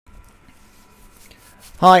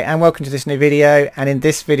Hi and welcome to this new video, and in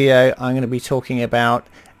this video I'm going to be talking about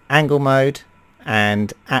angle mode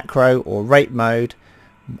and acro or rate mode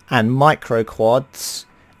and micro quads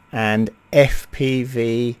and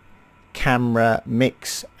FPV camera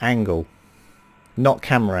mix angle. Not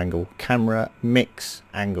camera angle, camera mix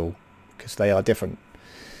angle, because they are different.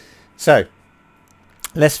 So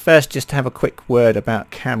let's first just have a quick word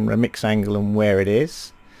about camera mix angle and where it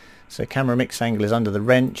is. So camera mix angle is under the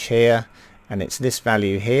wrench here, and it's this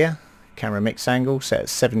value here, camera mix angle, set at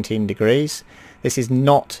 17 degrees. This is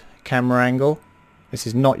not camera angle. This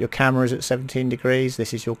is not your cameras at 17 degrees.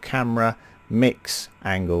 This is your camera mix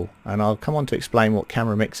angle, and I'll come on to explain what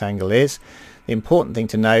camera mix angle is. The important thing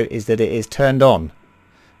to know is that it is turned on,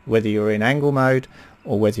 whether you're in angle mode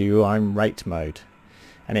or whether you are in rate mode.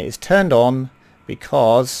 And it is turned on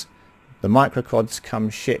because the microquads come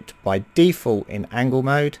shipped by default in angle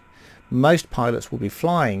mode. Most pilots will be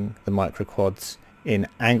flying the microquads in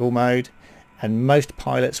angle mode, and most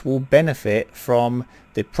pilots will benefit from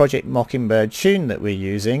the Project Mockingbird tune that we're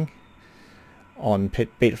using on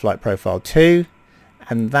Betaflight Profile 2,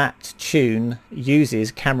 and that tune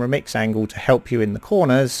uses camera mix angle to help you in the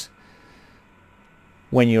corners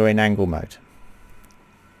when you're in angle mode.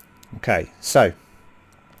 Okay, so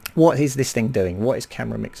what is this thing doing? What is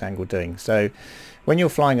camera mix angle doing? So when you're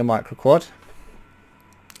flying a microquad,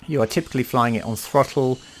 you are typically flying it on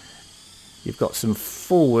throttle. You've got some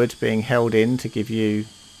forward being held in to give you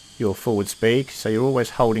your forward speed, so you're always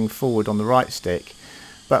holding forward on the right stick.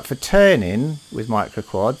 But for turning with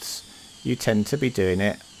microquads, you tend to be doing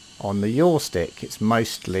it on the yaw stick. It's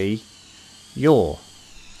mostly yaw.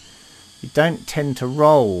 You don't tend to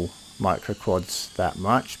roll microquads that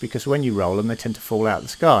much, because when you roll them they tend to fall out of the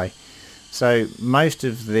sky. So most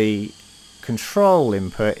of the control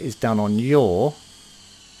input is done on yaw,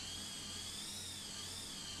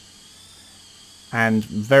 and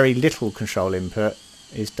very little control input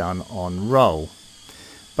is done on roll.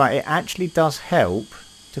 But it actually does help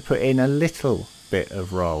to put in a little bit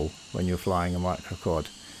of roll when you're flying a microquad,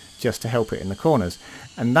 just to help it in the corners,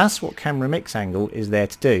 and that's what camera mix angle is there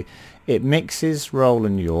to do. It mixes roll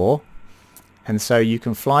and yaw, and so you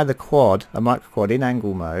can fly the quad, a microquad, in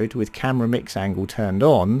angle mode with camera mix angle turned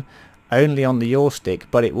on only on the yaw stick,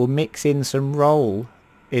 but it will mix in some roll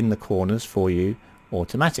in the corners for you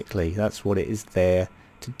automatically. That's what it is there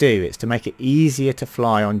to do. It's to make it easier to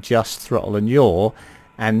fly on just throttle and yaw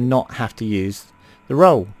and not have to use the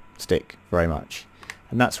roll stick very much,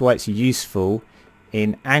 and that's why it's useful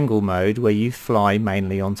in angle mode where you fly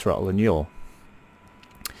mainly on throttle and yaw.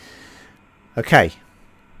 Okay,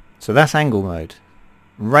 so that's angle mode.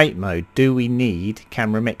 Rate mode, do we need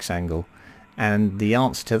camera mix angle? And the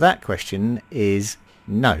answer to that question is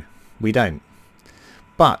no, we don't.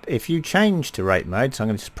 But if you change to rate mode, so I'm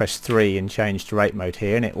going to just press 3 and change to rate mode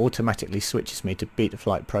here, and it automatically switches me to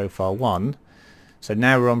Betaflight Profile 1. So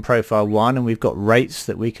now we're on Profile 1 and we've got rates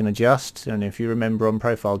that we can adjust, and if you remember on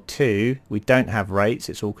Profile 2 we don't have rates,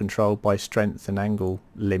 it's all controlled by strength and angle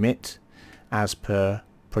limit as per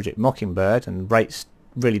Project Mockingbird, and rates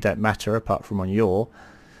really don't matter apart from on yaw.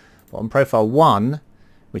 But on Profile 1,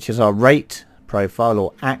 which is our rate profile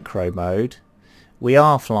or acro mode, we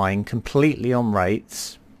are flying completely on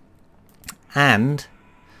rates, and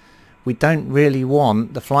we don't really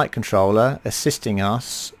want the flight controller assisting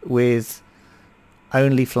us with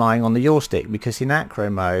only flying on the yaw stick, because in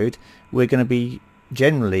acro mode we're going to be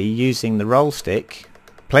generally using the roll stick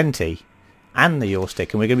plenty and the yaw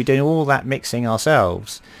stick, and we're going to be doing all that mixing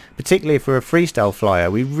ourselves. Particularly if we're a freestyle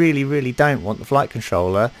flyer, we really don't want the flight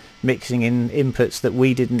controller mixing in inputs that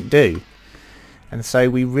we didn't do. And so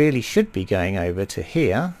we really should be going over to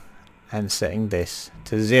here and setting this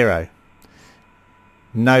to 0.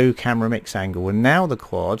 No camera mix angle, and now the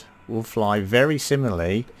quad will fly very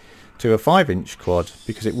similarly to a 5-inch quad,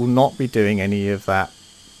 because it will not be doing any of that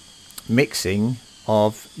mixing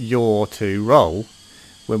of yaw to roll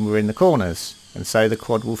when we're in the corners, and so the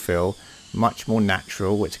quad will feel much more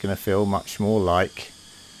natural. It's going to feel much more like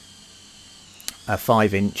a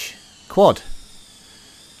 5-inch quad,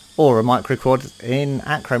 or a micro quad in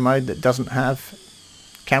acro mode that doesn't have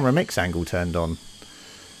camera mix angle turned on.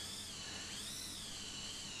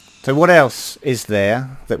 So what else is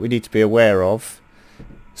there that we need to be aware of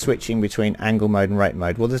switching between angle mode and rate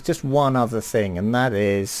mode? Well, there's just one other thing, and that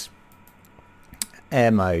is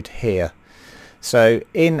air mode here. So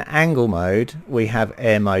in angle mode we have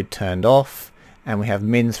air mode turned off and we have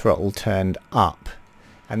min throttle turned up,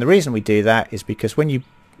 and the reason we do that is because when you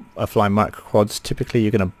are flying microquads, typically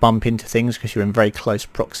you're going to bump into things because you're in very close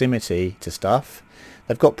proximity to stuff.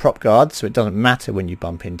 They've got prop guards, so it doesn't matter when you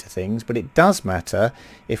bump into things, but it does matter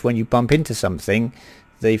if when you bump into something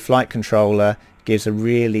the flight controller gives a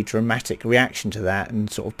really dramatic reaction to that and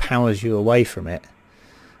sort of powers you away from it,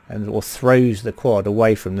 and or throws the quad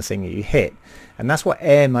away from the thing that you hit. And that's what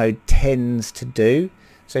air mode tends to do.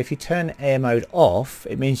 So if you turn air mode off,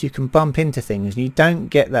 it means you can bump into things and you don't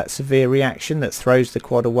get that severe reaction that throws the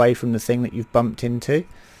quad away from the thing that you've bumped into.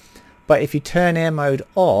 But if you turn air mode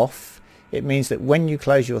off, it means that when you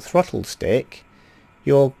close your throttle stick,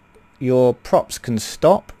 your props can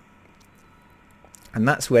stop. And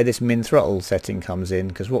that's where this min throttle setting comes in,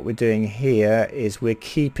 because what we're doing here is we're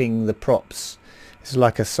keeping the props, it's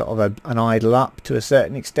like a sort of an idle up to a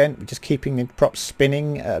certain extent. We're just keeping the props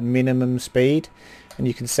spinning at a minimum speed, and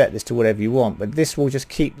you can set this to whatever you want, but this will just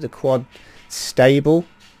keep the quad stable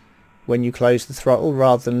when you close the throttle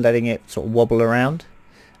rather than letting it sort of wobble around.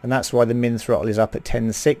 And that's why the min throttle is up at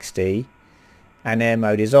 1060 and air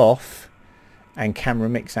mode is off and camera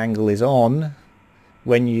mix angle is on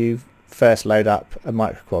when you first load up a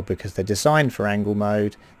microquad, because they're designed for angle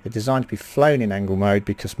mode. They're designed to be flown in angle mode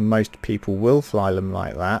because most people will fly them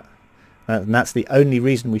like that, and that's the only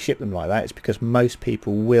reason we ship them like that. It's because most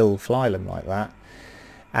people will fly them like that,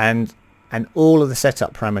 and all of the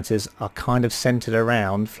setup parameters are kind of centered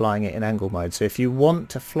around flying it in angle mode. So if you want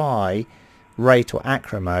to fly rate or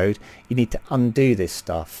acro mode, you need to undo this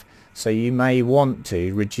stuff. So you may want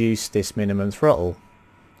to reduce this minimum throttle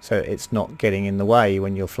so it's not getting in the way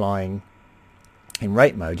when you're flying in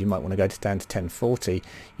rate mode. You might want to go down to 1040.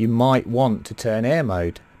 You might want to turn air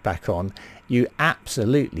mode back on. You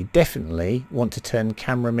absolutely, definitely want to turn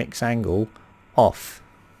camera mix angle off.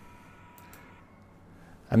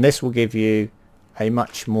 And this will give you a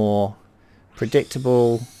much more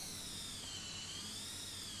predictable,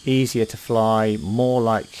 easier to fly, more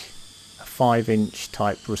like a 5-inch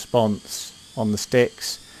type response on the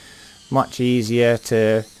sticks. Much easier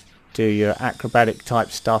to do your acrobatic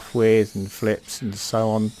type stuff with, and flips and so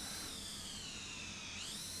on.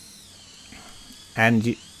 And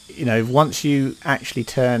you know, once you actually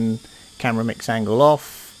turn camera mix angle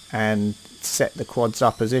off and set the quads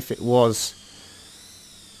up as if it was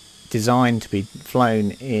designed to be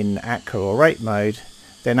flown in acro or rate mode,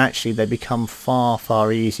 then actually they become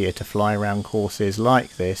far easier to fly around courses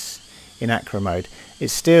like this in acro mode.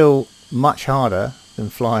 It's still much harder than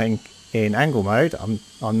flying in angle mode. I'm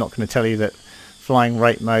not going to tell you that flying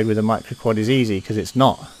rate mode with a micro quad is easy, because it's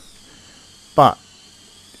not. But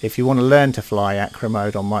if you want to learn to fly acro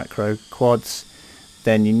mode on micro quads,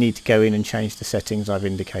 then you need to go in and change the settings I've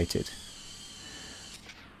indicated.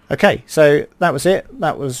 Okay, so that was it.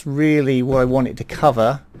 That was really what I wanted to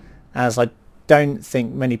cover, as I don't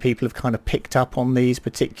think many people have kind of picked up on these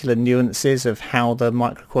particular nuances of how the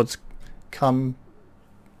micro quads come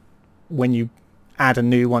when you add a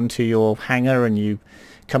new one to your hangar and you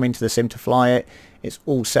come into the sim to fly it. It's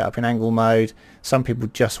all set up in angle mode. Some people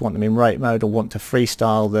just want them in rate mode or want to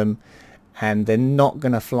freestyle them, and they're not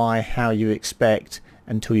going to fly how you expect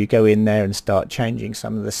until you go in there and start changing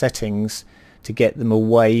some of the settings to get them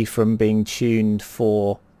away from being tuned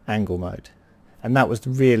for angle mode. And that was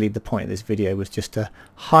really the point of this video, was just to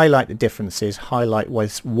highlight the differences, highlight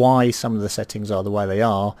why some of the settings are the way they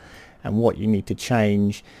are, and what you need to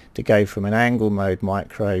change to go from an angle mode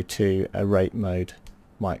micro to a rate mode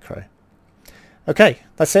micro. Okay,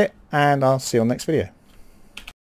 that's it, and I'll see you on the next video.